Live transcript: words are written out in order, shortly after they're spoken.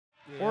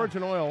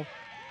Origin Oil,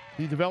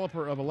 the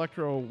developer of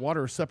electro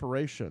water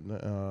separation,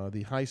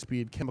 the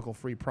high-speed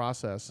chemical-free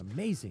process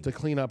Amazing. to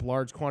clean up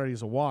large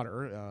quantities of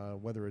water,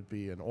 whether it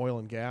be in oil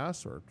and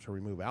gas or to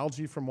remove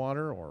algae from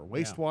water or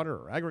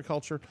wastewater or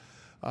agriculture.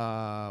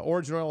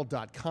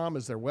 OriginOil.com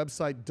is their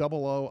website.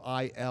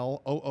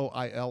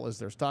 OOIL is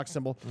their stock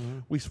symbol.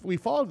 We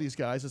follow these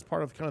guys as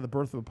part of kind of the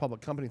birth of a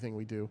public company thing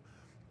we do.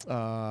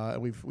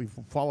 We've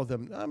followed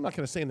them. I'm not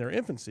going to say in their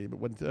infancy, but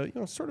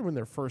when sort of in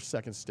their first,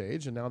 second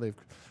stage, and now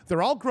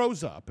they're all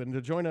grows up. And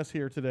to join us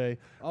here today,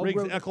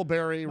 Riggs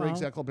Eckelberry. Riggs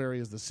Eckelberry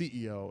is the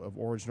CEO of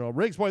Origin Oil.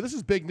 Riggs, boy, this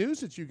is big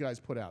news that you guys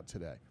put out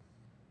today.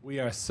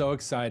 We are so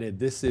excited.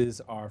 This is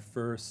our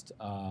first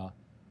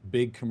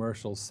big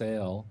commercial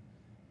sale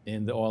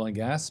in the oil and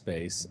gas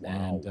space,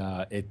 and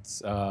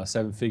it's a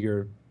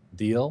seven-figure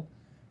deal.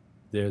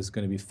 There's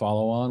going to be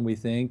follow-on, we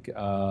think,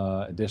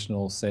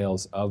 additional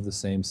sales of the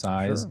same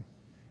size. Sure.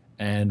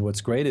 And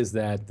what's great is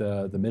that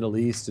the Middle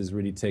East is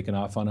really taken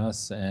off on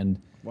us,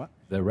 and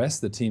the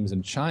rest of the teams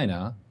in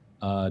China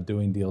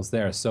doing deals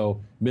there.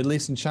 So Middle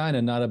East and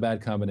China, not a bad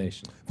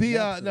combination.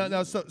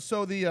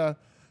 So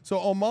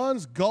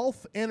Oman's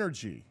Gulf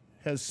Energy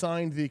has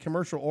signed the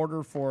commercial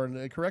order for,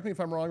 and correct me if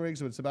I'm wrong,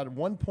 Riggs, but it's about a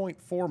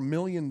 $1.4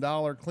 million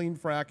clean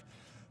frac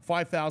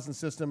 5,000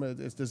 system.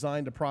 It's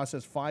designed to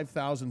process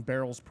 5,000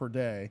 barrels per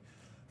day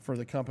for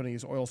the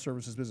company's oil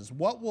services business.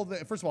 What will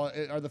first of all,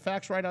 are the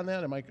facts right on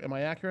that? Am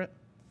I accurate?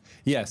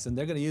 Yes, and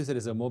they're going to use it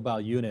as a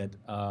mobile unit,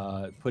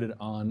 put it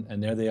on,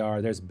 and there they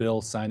are. There's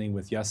Bill signing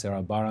with Yasser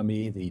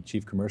Al-Barami, the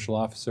Chief Commercial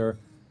Officer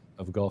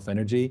of Gulf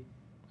Energy.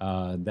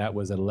 That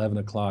was at 11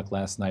 o'clock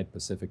last night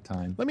Pacific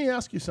time. Let me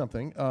ask you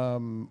something.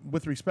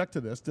 With respect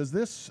to this, does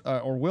this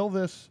or will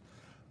this,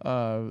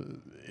 are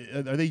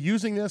they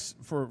using this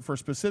for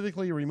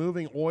specifically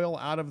removing oil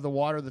out of the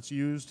water that's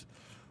used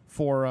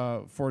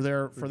for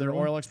their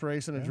oil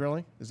exploration and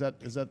drilling? Is that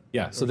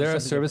yeah? So they're a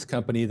service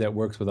company that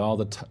works with all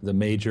the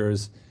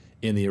majors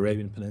in the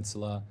Arabian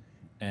Peninsula,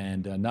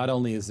 and not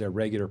only is there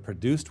regular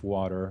produced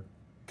water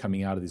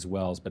coming out of these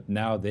wells, but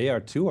now they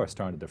are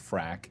starting to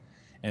frack.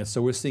 And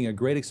so we're seeing a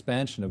great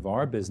expansion of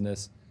our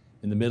business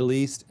in the Middle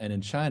East and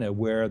in China,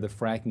 where the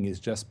fracking is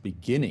just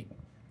beginning,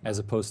 as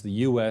opposed to the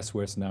U.S.,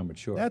 where it's now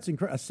mature. That's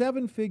incredible. A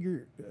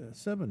seven-figure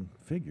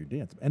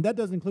dance. And that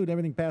doesn't include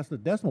everything past the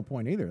decimal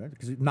point either,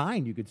 because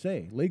 9, you could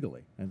say,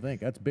 legally. I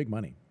think that's big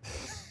money.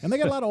 And they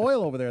got a lot of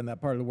oil over there in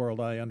that part of the world,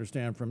 I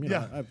understand from,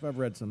 I've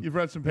read some. You've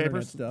read some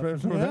papers? Stuff.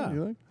 Yeah.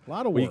 A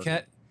lot of work. Well,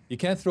 you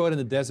can't throw it in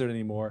the desert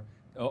anymore.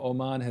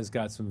 Oman has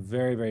got some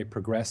very, very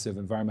progressive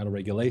environmental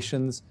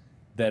regulations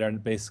that are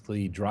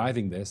basically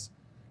driving this.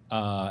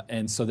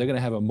 And so they're going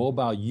to have a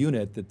mobile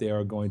unit that they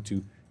are going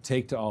to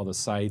take to all the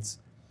sites.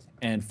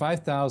 And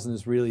 5,000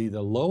 is really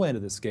the low end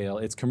of the scale.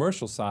 It's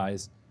commercial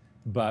size,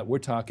 but we're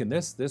talking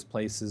this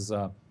place is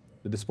the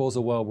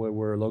disposal well where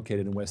we're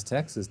located in West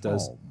Texas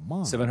does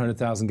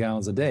 700,000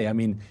 gallons a day. I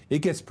mean, it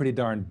gets pretty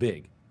darn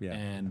big. Yeah.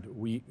 And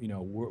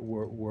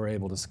we're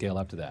able to scale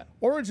up to that.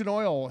 Origin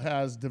Oil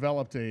has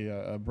developed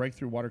a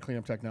breakthrough water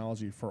cleanup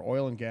technology for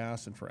oil and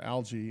gas and for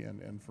algae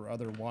and for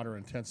other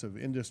water-intensive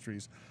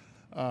industries.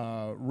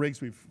 Riggs,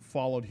 we've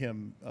followed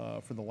him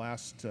for the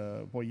last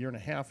year and a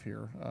half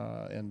here,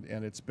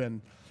 and it's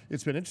been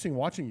interesting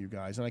watching you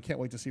guys, and I can't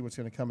wait to see what's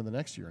going to come in the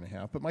next year and a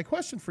half. But my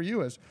question for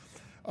you is,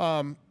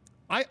 from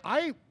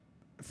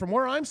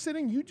where I'm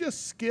sitting, you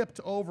just skipped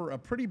over a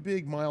pretty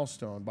big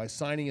milestone by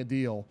signing a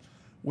deal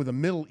with a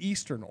Middle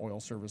Eastern oil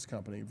service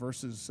company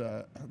versus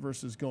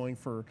going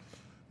for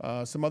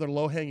some other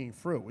low-hanging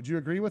fruit. Would you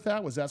agree with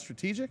that? Was that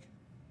strategic?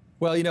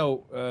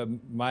 Well,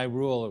 my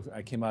rule,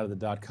 I came out of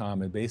the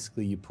 .com, and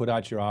basically you put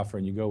out your offer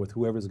and you go with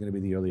whoever's going to be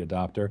the early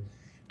adopter.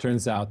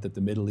 Turns out that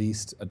the Middle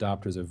East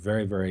adopters are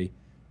very, very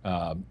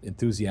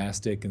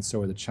enthusiastic, and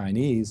so are the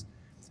Chinese.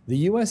 The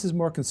U.S. is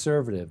more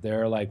conservative.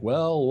 They're like,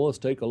 well, let's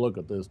take a look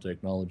at this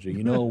technology.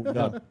 We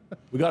got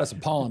us a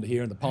pond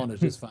here, and the pond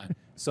is just fine.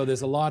 So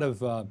there's a lot of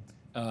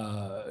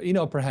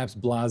perhaps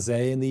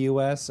blasé in the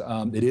U.S.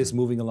 It is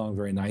moving along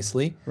very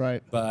nicely.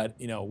 Right. But,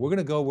 we're going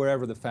to go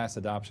wherever the fast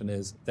adoption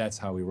is. That's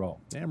how we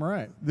roll. Damn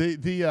right.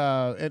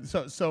 And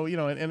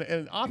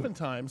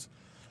oftentimes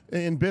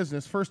in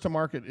business, first to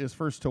market is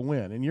first to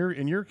win. In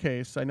your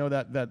case, I know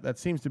that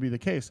seems to be the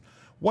case.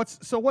 What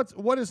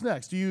is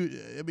next?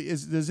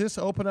 Does this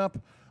open up?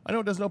 I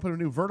know it doesn't open a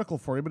new vertical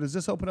for you, but does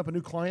this open up a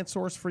new client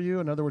source for you?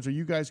 In other words, are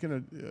you guys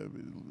going to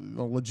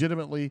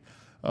legitimately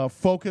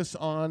focus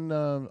on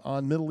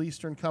Middle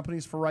Eastern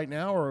companies for right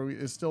now, or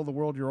is still the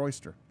world your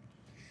oyster?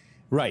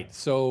 Right.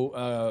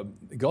 So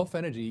Gulf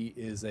Energy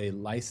is a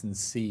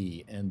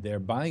licensee, and they're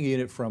buying a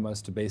unit from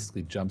us to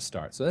basically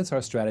jumpstart. So that's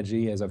our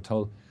strategy. As I've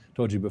told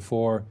you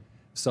before,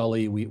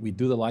 Sully, we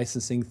do the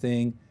licensing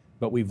thing,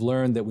 but we've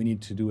learned that we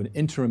need to do an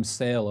interim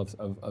sale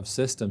of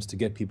systems to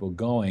get people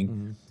going.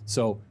 Mm-hmm.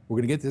 So we're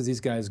going to get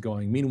these guys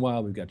going.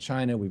 Meanwhile, we've got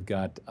China, we've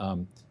got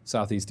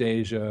Southeast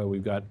Asia,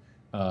 we've got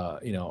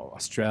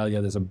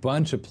Australia. There's a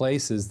bunch of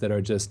places that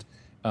are just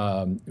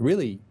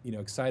really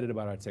excited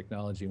about our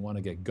technology and want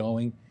to get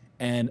going.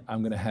 and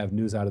I'm going to have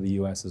news out of the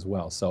U.S. as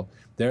well. So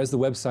there's the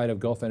website of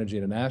Gulf Energy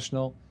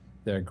International.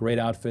 They're a great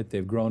outfit.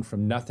 They've grown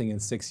from nothing in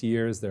 6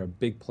 years. They're a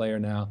big player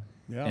now.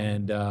 Yeah.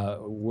 And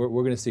we're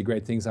going to see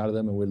great things out of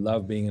them, and we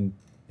love being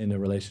in a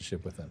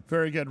relationship with them.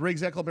 Very good.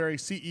 Riggs Eckelberry,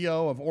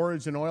 CEO of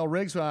OriginOil.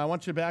 Riggs, I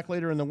want you back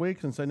later in the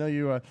week since I know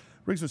you.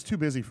 Riggs was too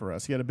busy for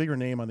us. He had a bigger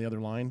name on the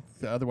other line.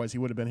 Otherwise, he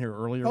would have been here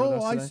earlier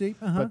with us today.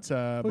 I see.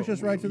 But, push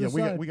us right to the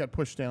side. We got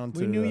pushed down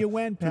to, we knew you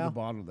went, to pal. the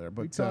bottom there.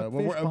 But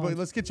but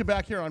let's get you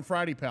back here on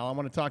Friday, pal. I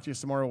want to talk to you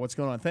some more about what's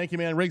going on. Thank you,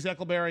 man. Riggs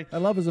Eckelberry. I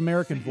love his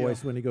American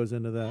voice when he goes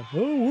into that.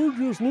 Oh, we're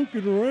just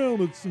looking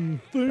around at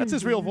some things. That's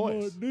his real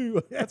voice.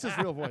 That's his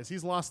real voice.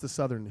 He's lost the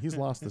southern. He's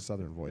lost the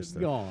southern voice. It's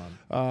there. gone.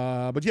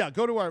 But yeah,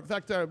 go to our. In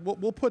fact,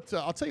 we'll put.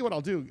 I'll tell you what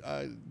I'll do.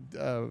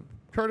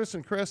 Curtis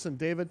and Chris and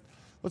David.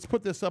 Let's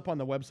put this up on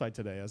the website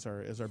today as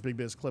our Big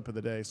Biz clip of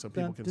the day, so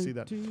people can see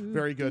that.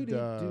 Very good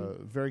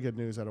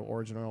news out of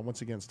OriginOil.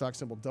 Once again, stock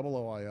symbol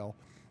OOIL,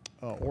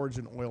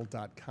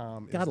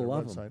 originoil.com is their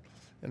website.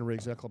 And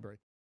Riggs Eckelberry.